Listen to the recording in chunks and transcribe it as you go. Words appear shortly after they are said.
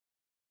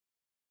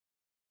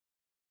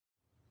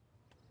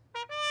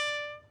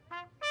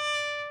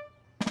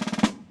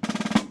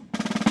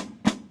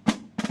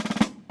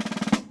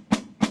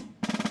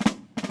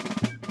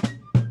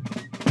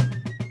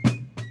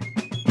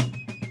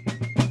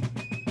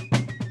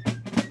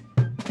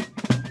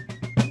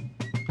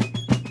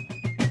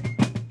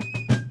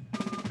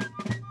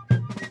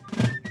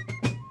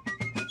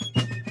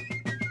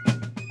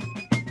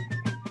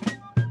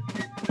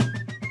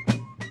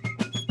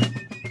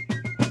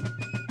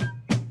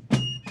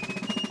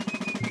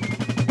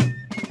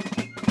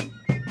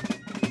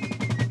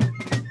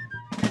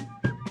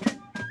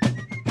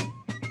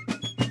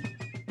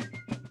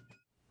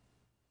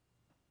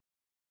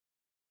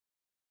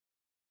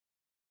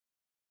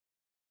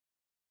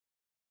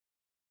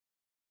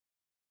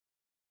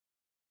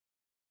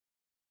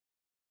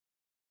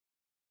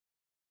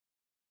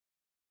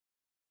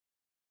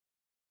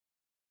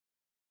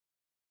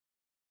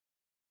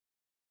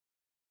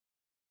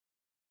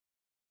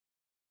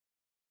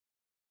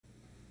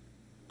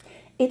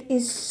It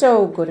is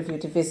so good of you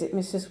to visit,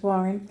 Mrs.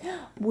 Warren.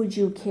 Would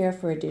you care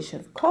for a dish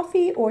of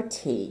coffee or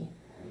tea?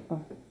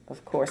 Oh,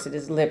 of course, it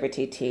is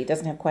Liberty tea. It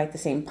doesn't have quite the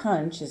same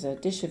punch as a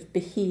dish of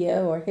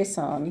Bahia or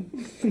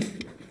Hisson.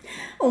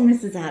 Oh,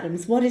 Mrs.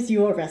 Adams, what is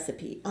your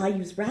recipe? I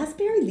use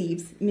raspberry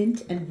leaves,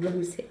 mint, and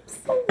rose hips.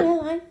 Oh,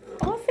 well, I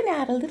often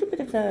add a little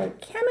bit of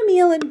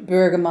chamomile and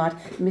bergamot.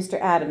 Mr.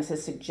 Adams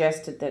has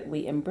suggested that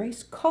we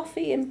embrace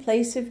coffee in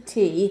place of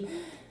tea.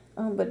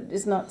 Oh, but it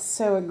is not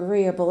so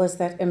agreeable as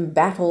that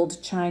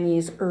embattled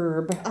Chinese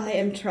herb. I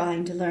am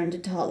trying to learn to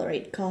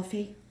tolerate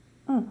coffee.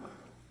 Oh.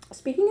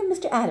 Speaking of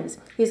Mr. Adams,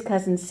 his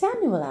cousin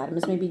Samuel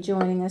Adams may be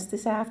joining us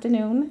this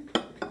afternoon.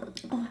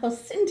 Oh, how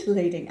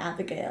scintillating,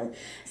 Abigail.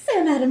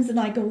 Sam Adams and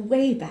I go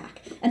way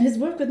back, and his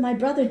work with my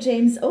brother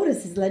James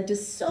Otis has led to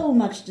so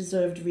much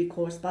deserved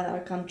recourse by our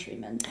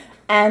countrymen.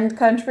 And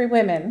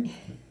countrywomen.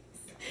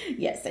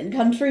 Yes, and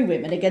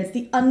countrywomen against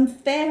the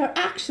unfair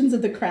actions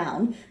of the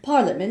Crown,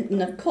 Parliament,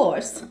 and, of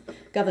course,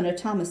 Governor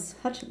Thomas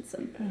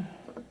Hutchinson.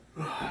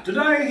 Did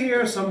I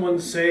hear someone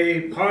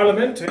say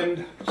Parliament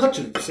and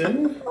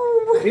Hutchinson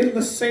in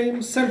the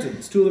same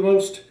sentence? Two of the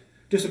most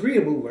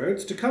disagreeable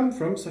words to come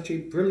from such a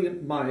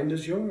brilliant mind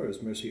as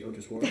yours, Mercy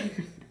Otis Warren.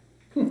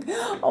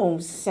 Oh,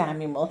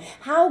 Samuel,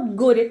 how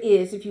good it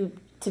is of you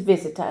to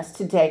visit us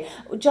today.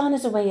 John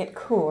is away at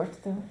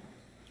court, though.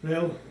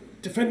 Well,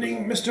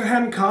 defending Mr.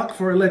 Hancock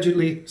for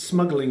allegedly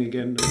smuggling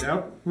again, no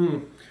doubt.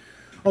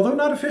 Although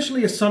not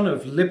officially a son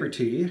of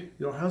liberty,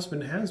 your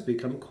husband has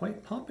become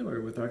quite popular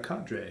with our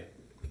cadre.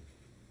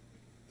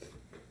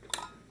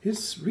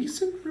 His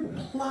recent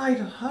reply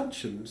to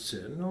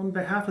Hutchinson on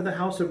behalf of the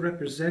House of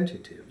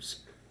Representatives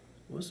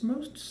was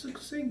most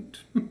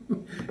succinct.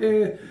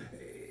 It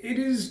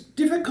is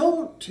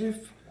difficult,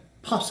 if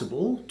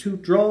possible, to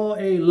draw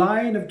a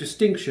line of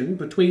distinction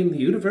between the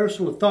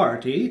universal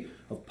authority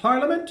of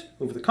Parliament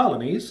over the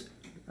colonies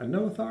and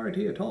no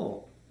authority at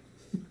all.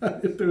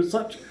 If there's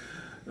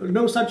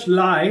no such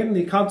line,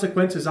 the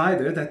consequence is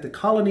either that the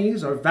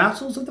colonies are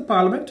vassals of the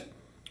Parliament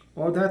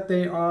or that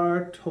they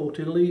are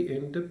totally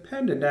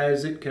independent,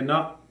 as it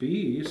cannot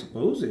be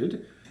supposed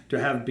to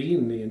have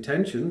been the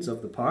intentions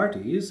of the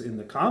parties in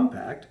the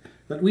compact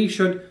that we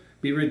should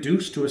be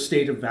reduced to a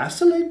state of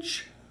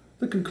vassalage.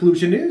 The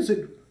conclusion is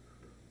that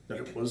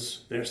it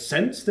was their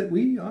sense that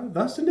we are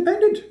thus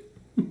independent.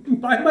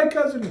 By my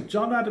cousin,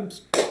 John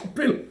Adams.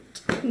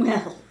 Brilliant.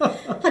 Well,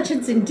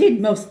 Hutchinson did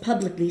most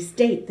publicly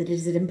state that it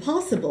is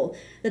impossible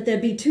that there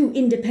be two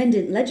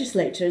independent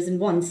legislatures in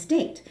one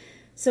state.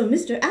 So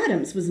Mr.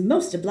 Adams was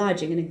most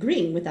obliging in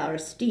agreeing with our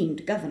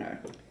esteemed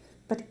governor.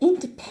 But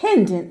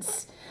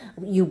independence?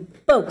 You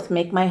both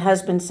make my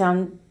husband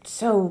sound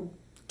so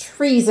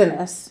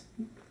treasonous.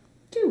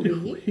 Do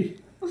we?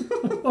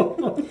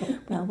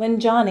 Well, when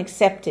John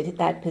accepted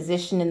that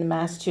position in the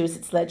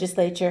Massachusetts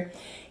legislature,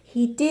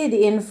 he did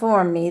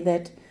inform me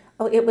that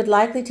it would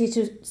likely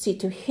see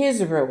to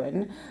his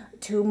ruin,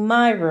 to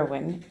my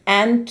ruin,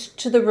 and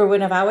to the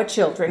ruin of our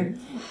children.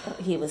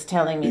 He was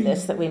telling me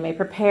this, that we may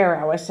prepare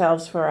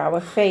ourselves for our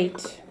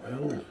fate.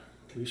 Well,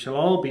 we shall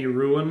all be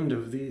ruined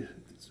if the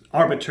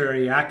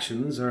arbitrary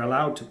actions are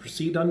allowed to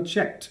proceed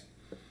unchecked.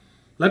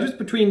 Letters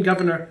between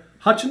Governor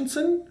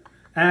Hutchinson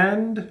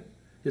and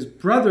his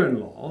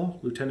brother-in-law,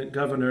 Lieutenant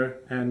Governor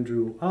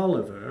Andrew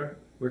Oliver,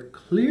 were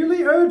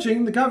clearly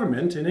urging the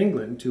government in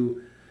England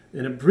to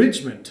an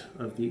abridgment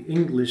of the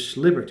English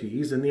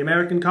liberties in the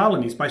American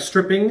colonies by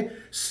stripping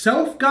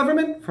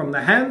self-government from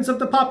the hands of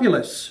the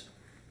populace.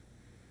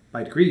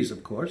 By degrees,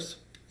 of course.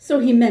 So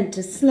he meant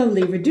to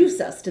slowly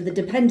reduce us to the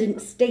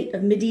dependent state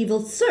of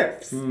medieval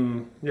serfs.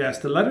 Yes,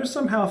 the letters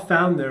somehow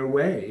found their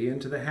way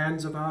into the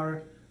hands of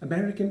our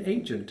American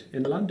agent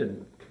in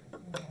London,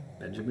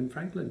 Benjamin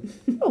Franklin.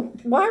 Oh,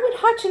 why would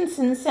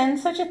Hutchinson send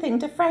such a thing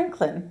to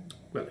Franklin?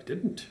 Well, he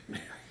didn't.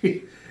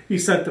 He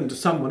sent them to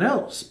someone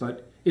else,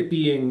 but it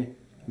being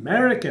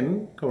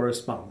American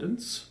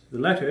correspondence, the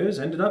letters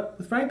ended up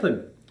with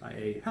Franklin by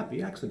a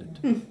happy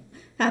accident.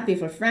 Happy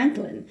for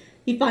Franklin.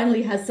 He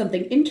finally has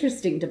something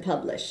interesting to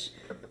publish.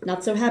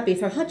 Not so happy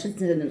for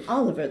Hutchinson and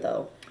Oliver,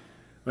 though.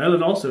 Well,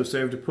 it also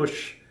served to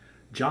push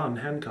John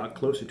Hancock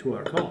closer to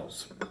our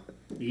cause.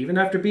 Even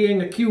after being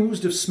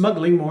accused of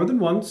smuggling more than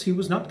once, he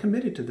was not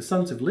committed to the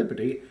Sons of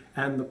Liberty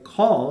and the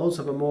cause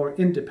of a more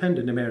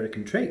independent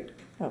American trade.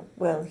 Oh,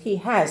 well, he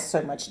has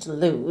so much to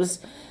lose.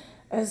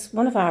 As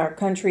one of our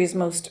country's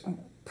most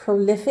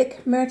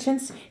prolific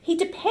merchants, he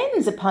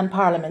depends upon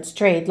Parliament's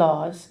trade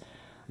laws.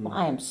 Well,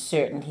 I am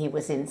certain he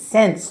was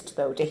incensed,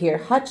 though, to hear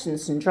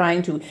Hutchinson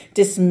trying to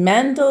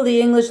dismantle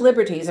the English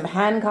liberties of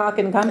Hancock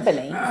and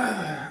Company.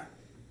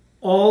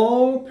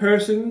 All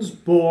persons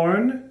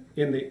born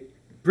in the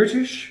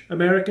British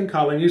American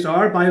colonies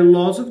are, by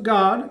laws of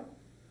God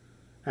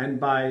and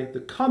by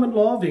the common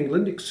law of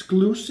England,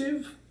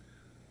 exclusive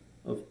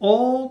of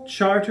all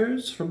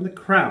charters from the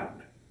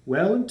Crown,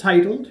 well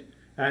entitled,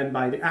 and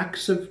by the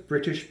Acts of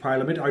British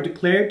Parliament are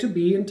declared to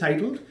be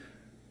entitled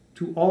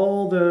to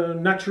all the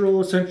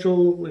natural,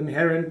 essential,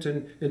 inherent,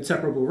 and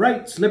inseparable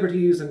rights,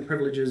 liberties, and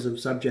privileges of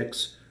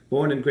subjects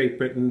born in Great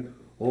Britain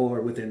or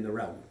within the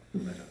realm.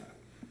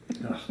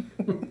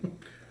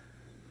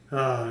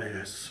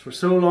 Yes. For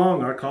so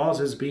long our cause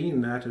has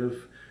been that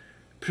of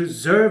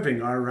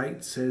preserving our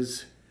rights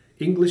as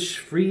English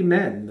free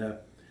men, the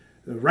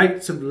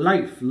rights of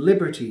life,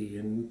 liberty,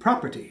 and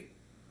property.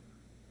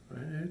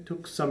 It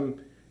took some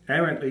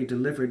errantly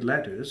delivered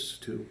letters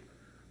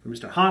for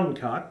Mr.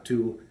 Hancock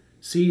to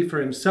see for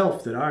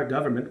himself that our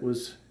government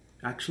was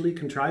actually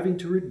contriving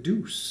to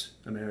reduce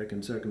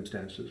American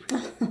circumstances.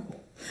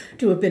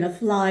 To have been a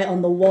fly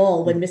on the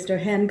wall when Mr.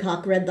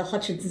 Hancock read the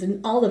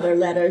Hutchinson Oliver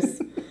letters.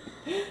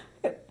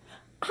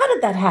 How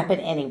did that happen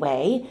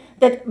anyway,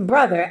 that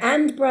brother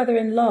and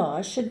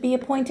brother-in-law should be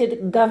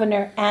appointed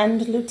governor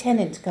and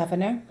lieutenant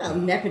governor? Well,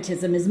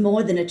 nepotism is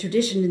more than a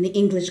tradition in the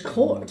English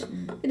court.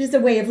 It is a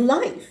way of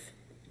life.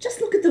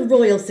 Just look at the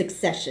royal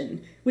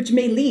succession, which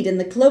may lead in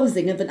the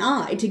closing of an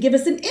eye to give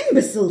us an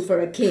imbecile for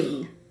a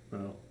king.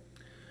 Well,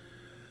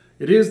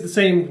 it is the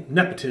same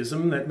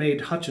nepotism that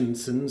made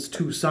Hutchinson's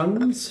two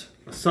sons,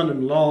 a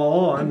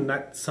son-in-law and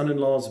that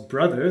son-in-law's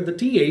brother, the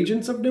tea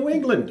agents of New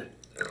England.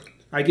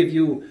 I give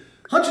you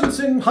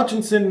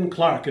Hutchinson,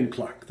 Clark &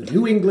 Clark, the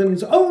New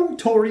England's own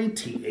Tory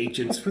tea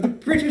agents for the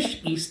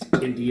British East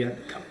India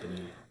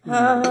Company.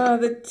 Ah,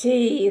 the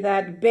tea,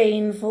 that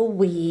baneful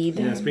weed.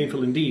 Yes,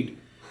 baneful indeed.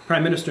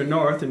 Prime Minister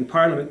North in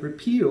Parliament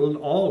repealed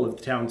all of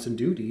the Townshend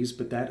duties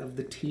but that of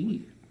the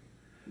tea.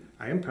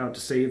 I am proud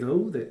to say,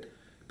 though, that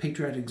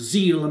patriotic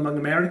zeal among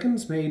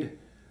Americans made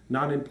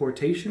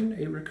non-importation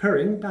a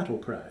recurring battle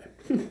cry.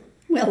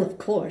 Well, of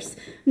course,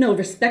 no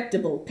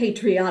respectable,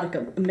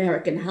 patriotic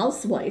American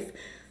housewife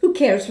who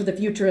cares for the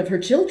future of her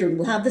children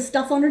will have the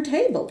stuff on her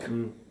table.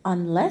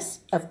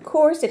 Unless, of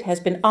course, it has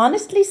been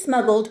honestly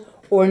smuggled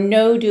or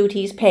no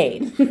duties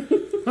paid.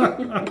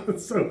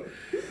 So,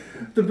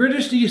 the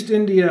British East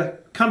India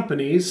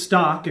Company's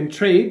stock and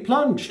trade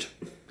plunged.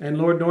 And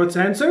Lord North's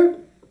answer?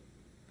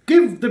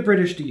 Give the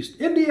British East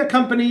India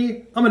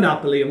Company a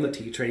monopoly on the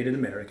tea trade in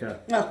America.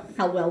 Oh,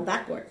 how well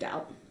that worked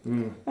out.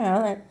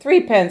 Well, at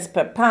 3 pence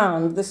per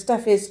pound, the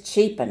stuff is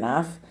cheap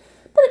enough.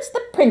 But it's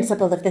the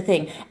principle of the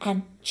thing,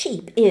 and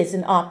cheap is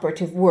an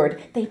operative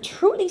word. They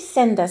truly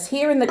send us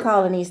here in the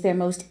colonies their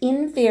most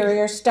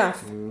inferior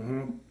stuff.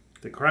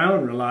 The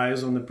Crown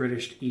relies on the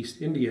British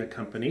East India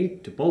Company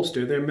to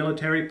bolster their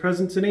military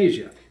presence in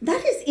Asia.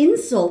 That is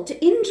insult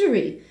to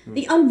injury.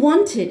 The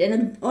unwanted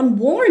and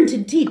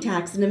unwarranted tea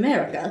tax in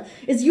America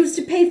is used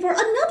to pay for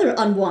another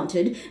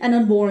unwanted and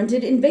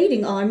unwarranted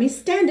invading army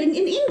standing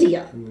in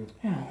India.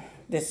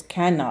 This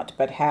cannot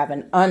but have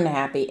an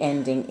unhappy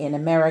ending in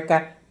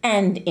America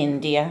and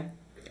India.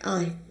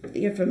 I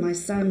fear for my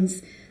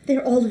sons.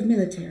 They're all of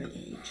military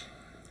age.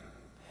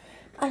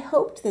 I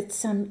hoped that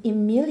some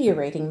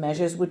ameliorating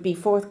measures would be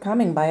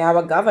forthcoming by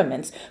our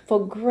governments,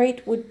 for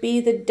great would be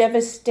the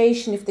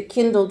devastation if the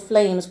kindled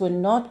flames were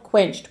not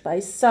quenched by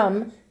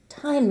some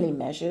timely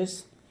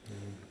measures.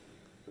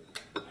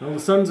 Well, the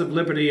Sons of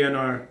Liberty and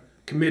our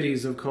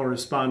committees of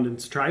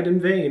correspondence tried in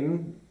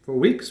vain for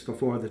weeks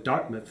before the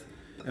Dartmouth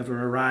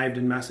ever arrived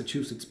in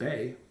Massachusetts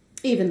Bay.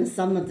 Even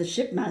some of the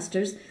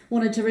shipmasters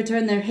wanted to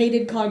return their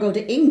hated cargo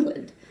to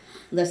England,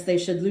 lest they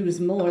should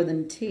lose more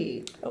than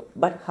tea.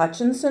 But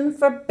Hutchinson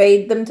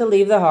forbade them to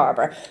leave the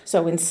harbour,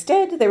 so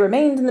instead they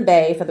remained in the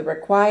bay for the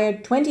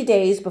required 20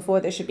 days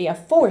before there should be a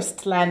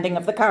forced landing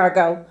of the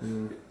cargo.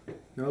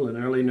 Well, in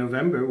early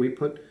November we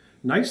put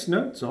nice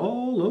notes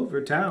all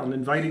over town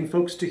inviting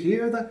folks to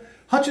hear the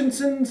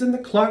Hutchinsons and the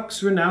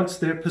Clarks renounce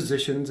their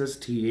positions as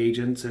tea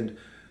agents and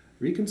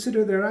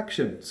reconsider their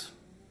actions.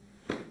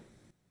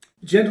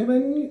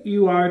 Gentlemen,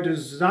 you are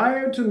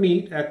desired to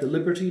meet at the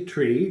Liberty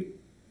Tree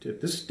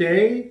this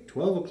day,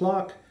 12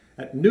 o'clock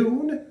at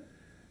noon,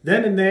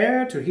 then and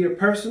there to hear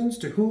persons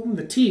to whom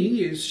the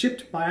tea is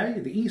shipped by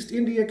the East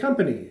India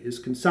Company is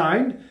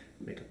consigned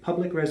make a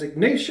public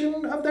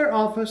resignation of their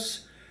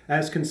office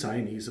as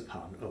consignees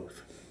upon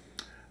oath,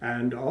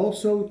 and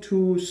also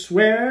to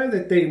swear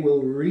that they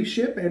will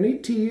reship any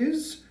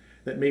teas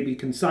that may be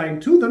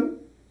consigned to them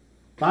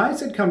by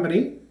said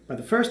company by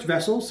the first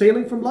vessel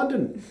sailing from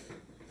London.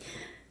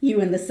 You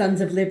and the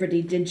Sons of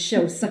Liberty did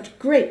show such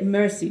great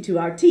mercy to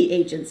our tea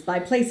agents by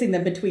placing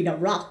them between a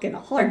rock and a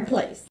hard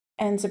place.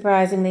 And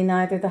surprisingly,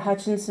 neither the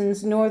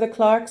Hutchinsons nor the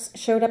Clarks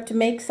showed up to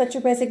make such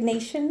a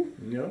resignation.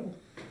 No.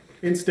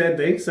 Instead,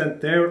 they sent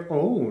their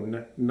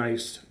own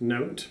nice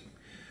note.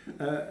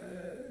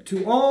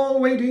 To all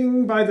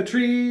waiting by the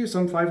tree,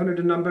 some 500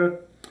 in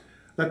number,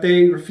 that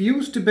they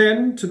refuse to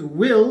bend to the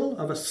will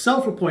of a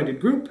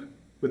self-appointed group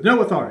with no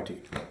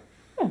authority.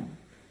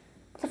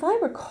 If I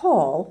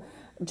recall,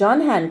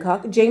 John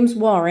Hancock, James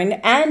Warren,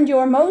 and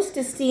your most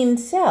esteemed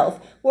self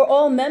were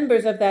all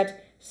members of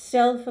that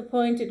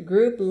self-appointed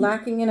group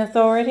lacking in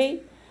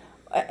authority,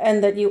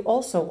 and that you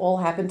also all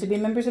happen to be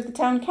members of the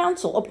town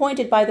council,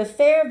 appointed by the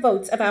fair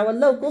votes of our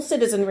local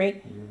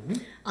citizenry.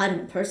 I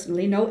don't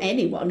personally know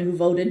anyone who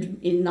voted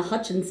in the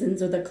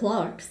Hutchinsons or the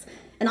Clarks,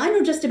 and I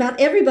know just about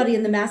everybody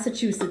in the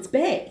Massachusetts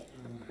Bay.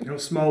 No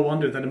small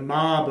wonder that a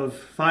mob of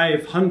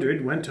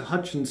 500 went to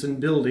Hutchinson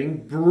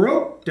Building,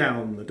 broke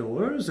down the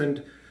doors,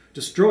 and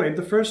destroyed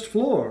the first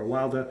floor,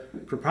 while the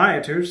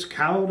proprietors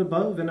cowed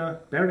above in a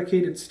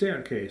barricaded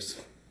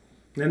staircase.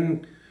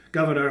 Then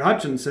Governor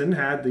Hutchinson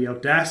had the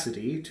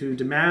audacity to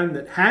demand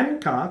that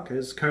Hancock,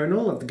 as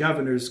colonel of the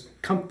governor's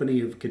company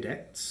of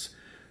cadets,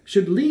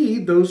 should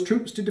lead those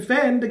troops to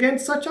defend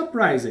against such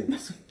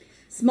uprisings.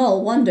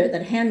 Small wonder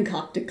that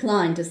Hancock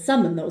declined to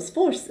summon those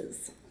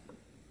forces.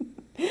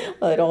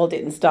 Well, it all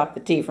didn't stop the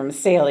tea from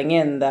sailing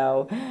in,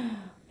 though.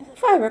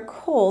 If I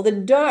recall, the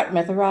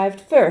Dartmouth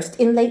arrived first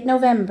in late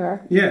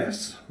November.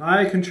 Yes,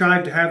 I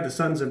contrived to have the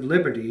Sons of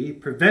Liberty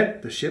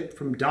prevent the ship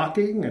from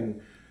docking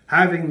and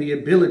having the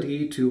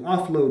ability to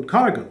offload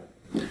cargo.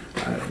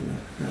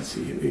 Let's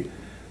see.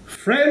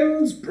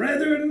 Friends,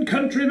 brethren,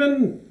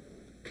 countrymen,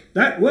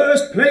 that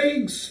worst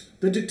plagues,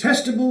 the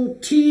detestable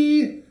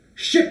tea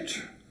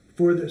shipped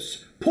for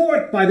this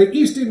port by the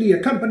East India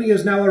Company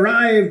has now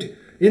arrived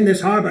in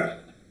this harbour.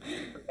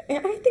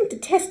 I think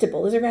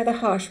detestable is a rather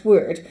harsh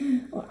word.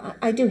 Well,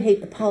 I do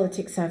hate the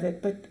politics of it,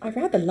 but I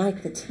rather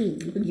like the tea.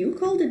 You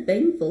called it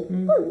baneful.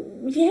 Oh,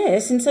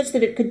 yes, in such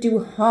that it could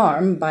do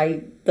harm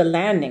by the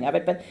landing of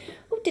it, but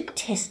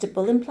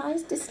detestable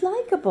implies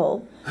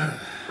dislikable.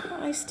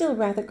 I still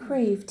rather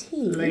crave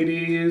tea.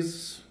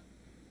 Ladies.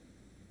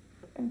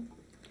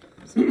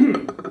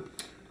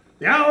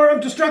 The hour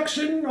of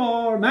destruction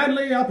or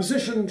manly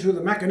opposition to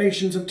the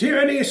machinations of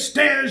tyranny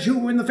stares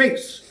you in the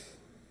face.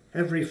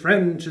 Every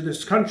friend to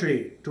this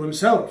country, to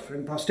himself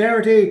and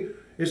posterity,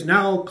 is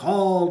now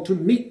called to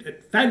meet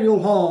at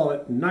Faneuil Hall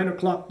at 9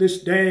 o'clock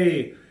this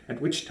day, at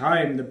which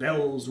time the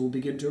bells will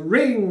begin to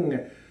ring,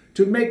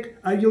 to make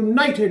a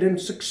united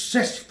and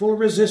successful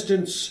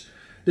resistance,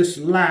 this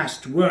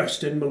last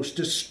worst and most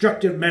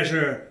destructive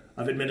measure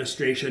of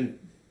administration.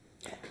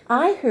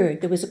 I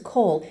heard there was a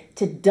call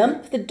to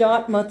dump the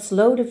Dartmouth's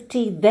load of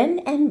tea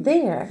then and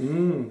there.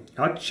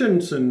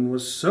 Hutchinson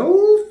was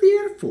so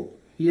fearful,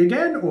 he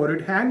again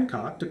ordered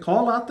Hancock to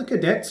call out the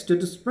cadets to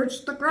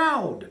disperse the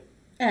crowd.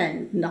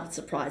 And, not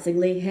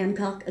surprisingly,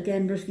 Hancock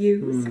again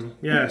refused.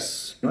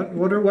 Yes, but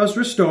order was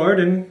restored,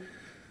 and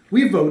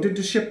we voted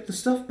to ship the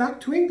stuff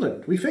back to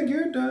England. We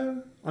figured,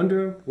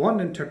 under one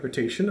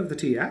interpretation of the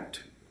Tea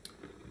Act,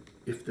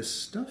 if the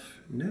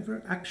stuff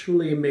never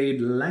actually made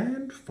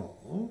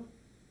landfall,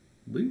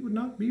 we would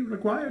not be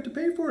required to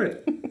pay for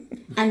it.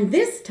 And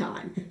this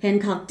time,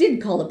 Hancock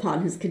did call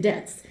upon his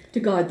cadets to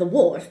guard the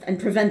wharf and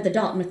prevent the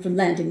Dartmouth from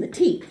landing the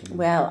tea.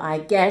 Well, I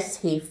guess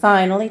he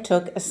finally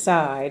took a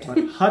side.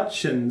 But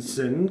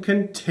Hutchinson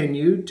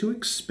continued to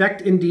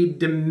expect, indeed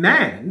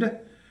demand,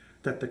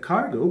 that the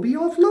cargo be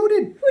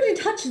offloaded. Who did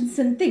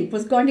Hutchinson think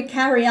was going to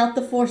carry out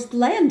the forced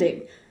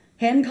landing?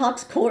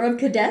 Hancock's Corps of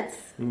Cadets?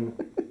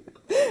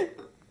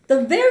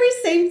 The very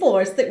same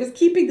force that was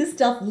keeping the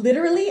stuff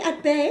literally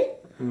at bay?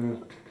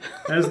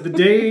 As the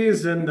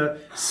days and the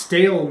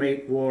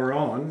stalemate wore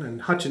on,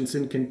 and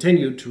Hutchinson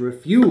continued to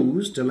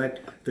refuse to let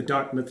the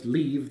Dartmouth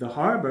leave the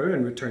harbour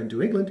and return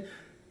to England,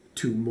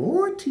 two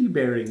more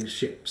tea-bearing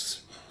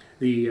ships,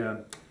 the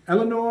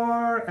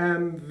Eleanor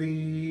and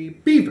the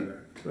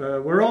Beaver,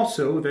 were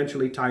also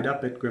eventually tied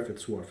up at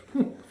Griffith's Wharf.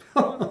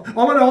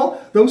 All in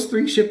all, those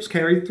three ships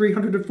carried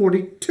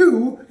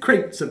 342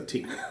 crates of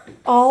tea.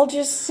 All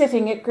just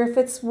sitting at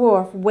Griffith's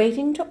Wharf,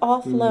 waiting to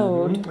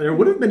offload. There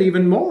would have been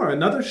even more.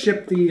 Another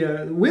ship,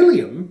 the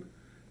William,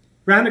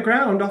 ran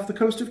aground off the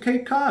coast of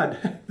Cape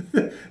Cod.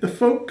 The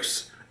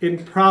folks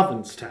in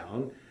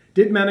Provincetown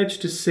did manage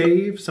to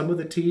save some of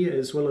the tea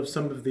as well as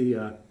some of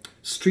the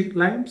street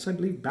lamps, I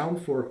believe,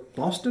 bound for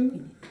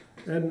Boston.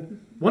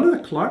 And one of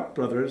the Clark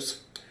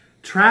brothers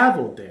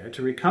traveled there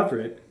to recover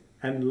it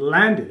and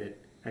landed it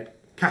at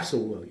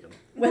Castle William.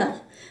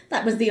 Well,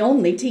 that was the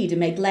only tea to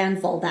make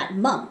landfall that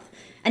month,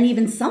 and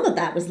even some of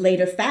that was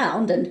later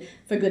found and,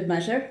 for good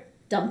measure,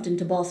 dumped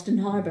into Boston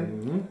Harbor.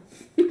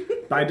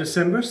 By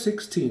December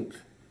 16th,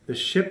 the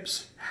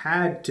ships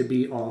had to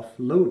be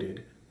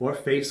offloaded or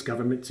face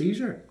government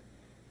seizure.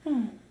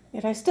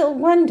 Yet I still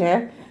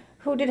wonder,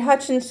 who did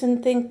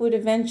Hutchinson think would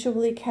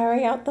eventually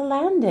carry out the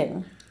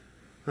landing?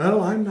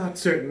 Well, I'm not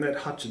certain that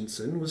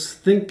Hutchinson was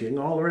thinking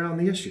all around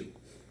the issue.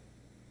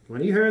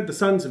 When he heard the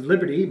Sons of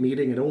Liberty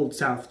meeting at Old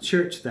South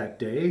Church that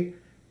day,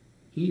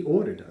 he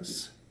ordered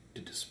us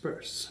to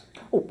disperse.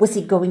 Oh, was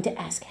he going to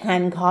ask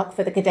Hancock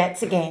for the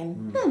cadets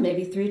again? Well,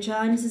 maybe 3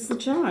 chimes is the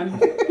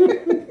charm.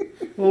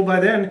 Well,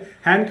 by then,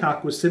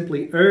 Hancock was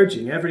simply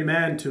urging every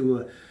man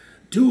to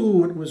do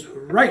what was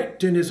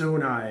right in his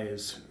own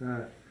eyes.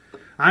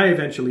 I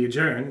eventually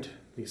adjourned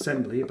the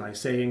assembly by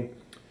saying,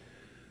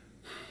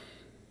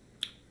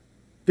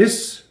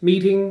 "This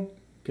meeting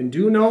can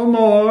do no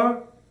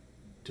more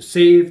to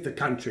save the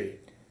country."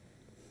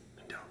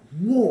 And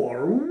a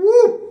war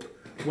whoop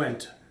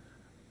went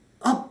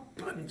up,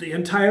 and the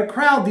entire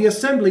crowd, the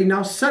assembly,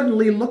 now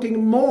suddenly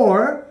looking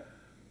more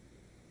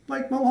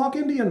like Mohawk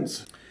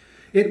Indians.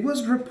 It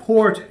was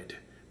reported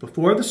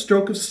before the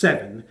stroke of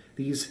 7,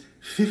 these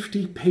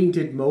 50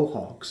 painted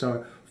Mohawks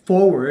are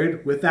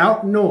forward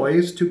without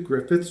noise to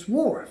Griffith's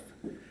Wharf,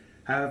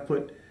 have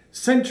put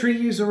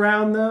sentries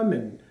around them,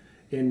 and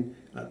in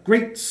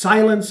great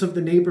silence of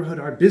the neighborhood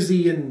are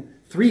busy in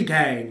 3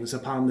 gangs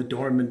upon the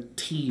dormant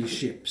tea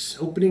ships,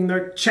 opening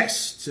their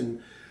chests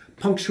and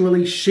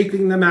punctually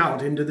shaking them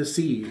out into the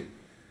sea.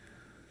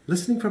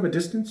 Listening from a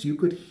distance, you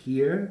could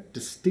hear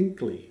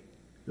distinctly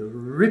the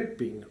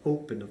ripping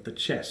open of the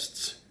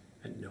chests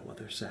and no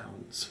other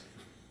sounds.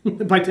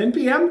 By 10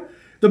 p.m.,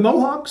 the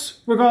Mohawks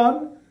were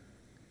gone,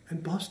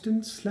 and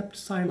Boston slept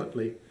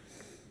silently.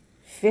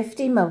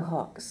 50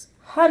 Mohawks,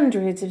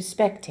 hundreds of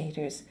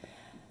spectators,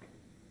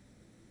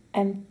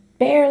 and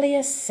barely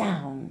a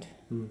sound.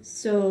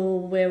 So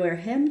where were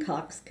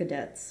Hancock's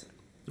cadets?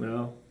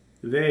 Well,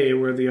 they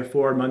were the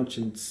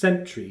aforementioned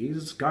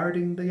sentries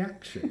guarding the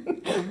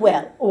action.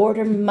 Well,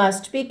 order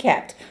must be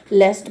kept,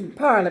 lest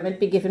Parliament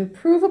be given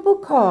provable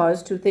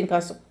cause to think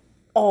us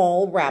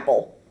all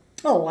rabble.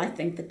 Oh, I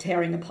think the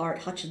tearing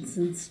apart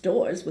Hutchinson's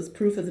stores was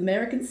proof of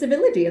American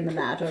civility in the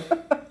matter.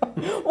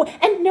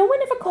 And no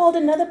one ever called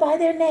another by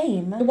their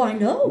name. Why,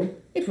 no.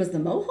 It was the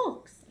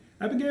Mohawks.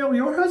 Abigail,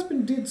 your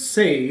husband did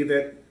say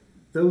that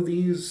though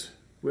these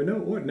were no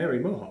ordinary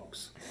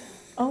Mohawks.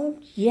 Oh,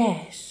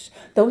 yes.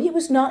 Though he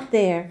was not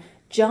there,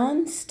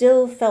 John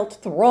still felt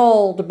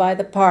thralled by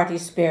the party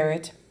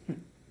spirit.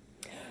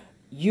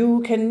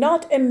 You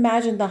cannot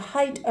imagine the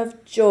height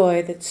of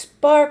joy that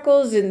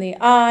sparkles in the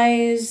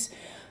eyes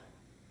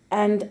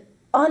and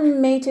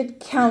unmated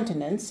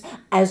countenance,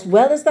 as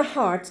well as the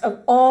hearts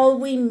of all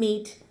we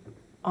meet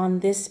on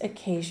this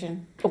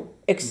occasion,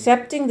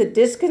 excepting the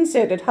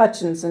disconcerted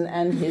Hutchinson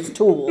and his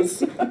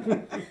tools.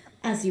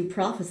 As you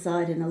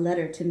prophesied in a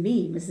letter to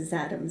me, Mrs.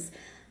 Adams,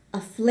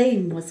 a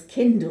flame was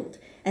kindled,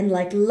 and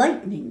like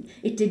lightning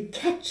it did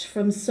catch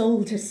from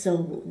soul to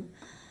soul.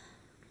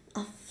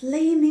 A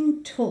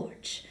flaming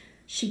torch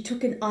she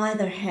took in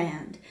either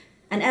hand,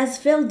 and as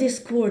fell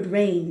discord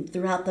reigned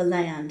throughout the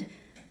land,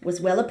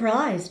 was well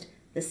apprised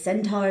the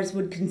centaurs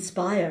would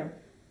conspire,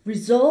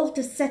 resolved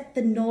to set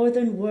the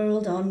northern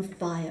world on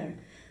fire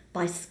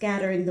by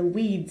scattering the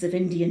weeds of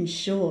Indian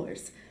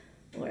shores,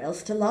 or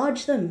else to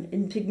lodge them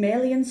in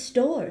Pygmalion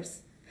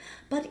stores.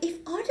 But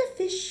if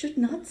artifice should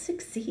not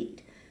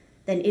succeed,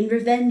 then in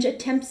revenge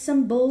attempt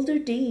some bolder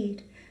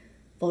deed.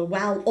 For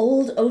while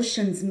old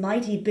ocean's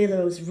mighty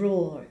billows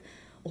roar,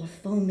 or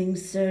foaming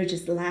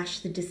surges lash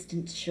the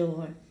distant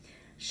shore,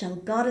 shall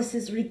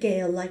goddesses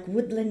regale like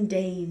woodland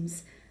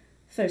dames.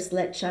 First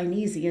let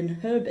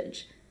Chinesian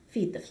herbage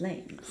feed the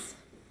flames.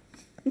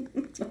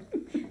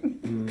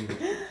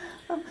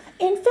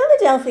 In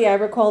Philadelphia, I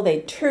recall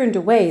they turned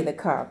away the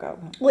cargo.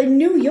 Well, in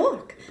New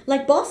York,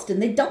 like Boston,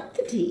 they dumped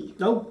the tea.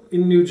 Oh,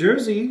 in New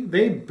Jersey,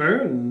 they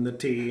burn the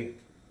tea.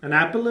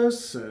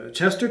 Annapolis,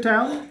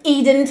 Chestertown.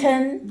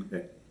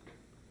 Edenton.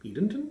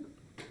 Edenton?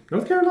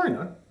 North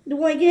Carolina?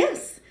 Why,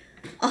 yes.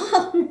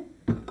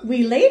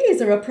 We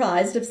ladies are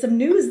apprised of some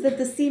news that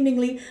the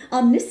seemingly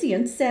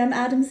omniscient Sam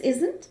Adams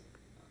isn't.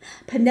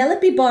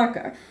 Penelope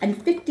Barker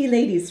and 50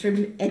 ladies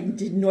from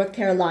North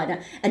Carolina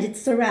and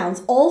its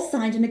surrounds all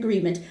signed an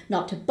agreement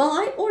not to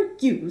buy or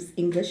use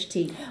English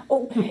tea.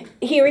 Oh,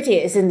 here it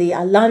is in the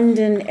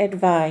London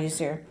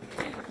Advisor,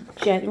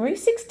 January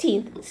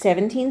 16th,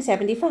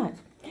 1775.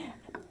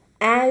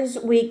 As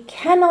we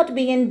cannot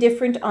be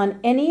indifferent on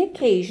any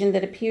occasion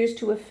that appears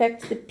to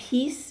affect the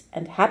peace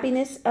and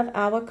happiness of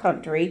our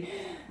country,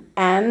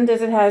 and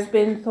as it has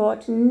been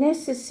thought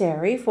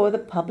necessary for the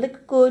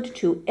public good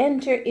to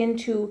enter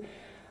into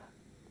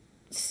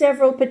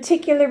several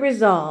particular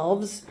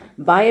resolves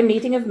by a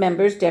meeting of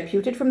members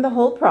deputed from the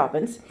whole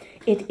province,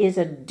 it is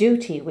a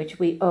duty which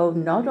we owe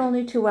not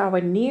only to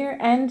our near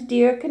and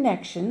dear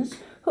connections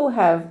who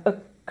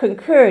have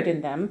concurred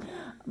in them,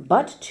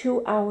 but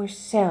to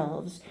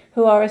ourselves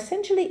who are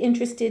essentially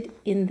interested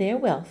in their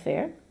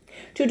welfare,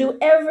 to do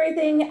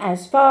everything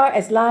as far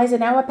as lies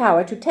in our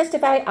power to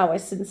testify our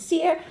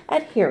sincere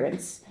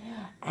adherence,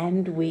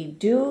 and we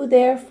do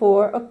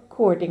therefore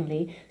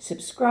accordingly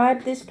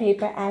subscribe this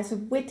paper as a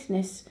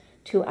witness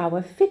to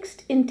our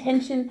fixed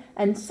intention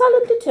and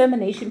solemn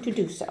determination to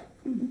do so.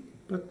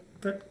 But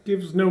that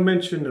gives no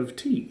mention of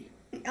tea.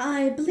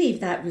 I believe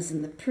that was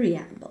in the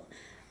preamble.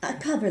 A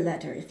cover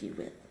letter, if you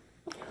will.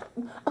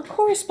 A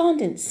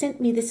correspondent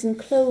sent me this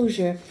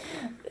enclosure.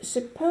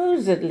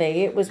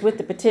 Supposedly it was with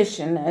the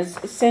petition as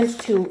sent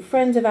to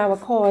friends of our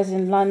cause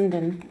in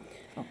London.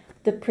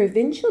 The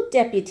provincial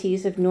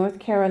deputies of North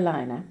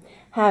Carolina,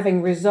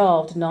 having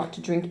resolved not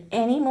to drink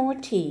any more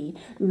tea,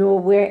 nor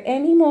wear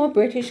any more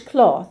British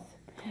cloth,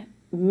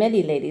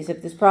 many ladies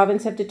of this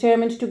province have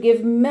determined to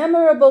give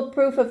memorable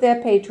proof of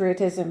their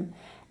patriotism,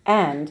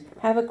 and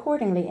have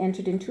accordingly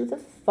entered into the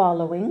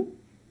following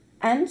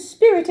and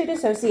spirited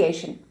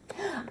association.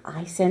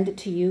 I send it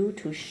to you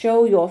to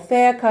show your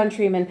fair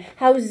countrymen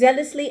how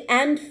zealously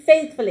and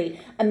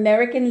faithfully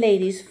American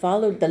ladies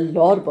followed the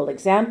laudable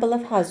example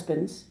of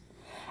husbands,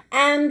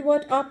 and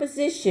what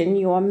opposition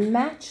your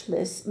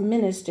matchless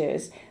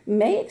ministers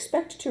may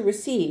expect to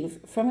receive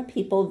from a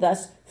people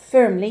thus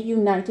firmly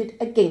united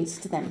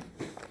against them.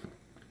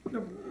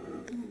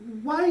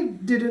 Why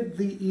didn't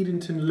the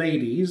Edenton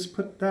ladies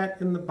put that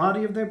in the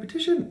body of their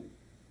petition?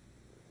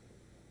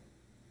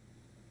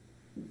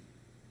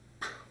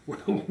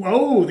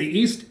 Whoa, the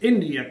East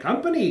India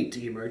Company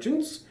tea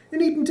merchants in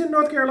Eatonton,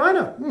 North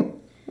Carolina.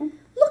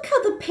 Look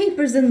how the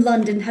papers in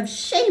London have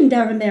shamed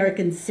our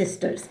American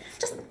sisters.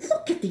 Just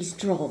look at these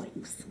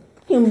drawings.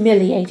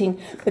 Humiliating,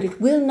 but it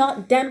will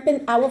not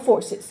dampen our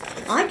forces.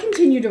 I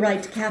continue to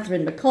write to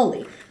Catherine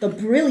Macaulay, the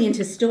brilliant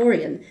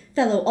historian,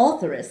 fellow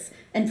authoress,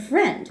 and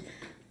friend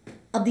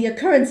of the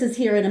occurrences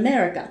here in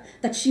America,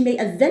 that she may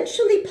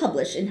eventually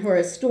publish in her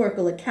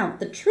historical account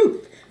the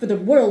truth for the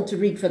world to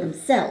read for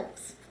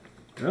themselves.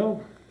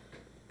 Well,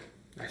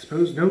 I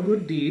suppose no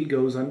good deed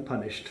goes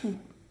unpunished.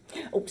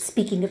 Oh,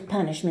 speaking of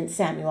punishment,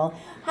 Samuel,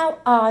 how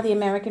are the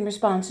American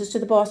responses to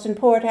the Boston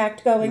Port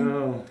Act going?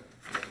 Oh,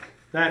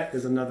 that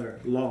is another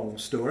long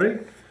story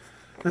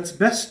that's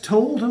best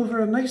told over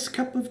a nice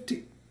cup of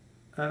tea.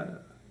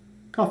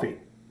 Coffee.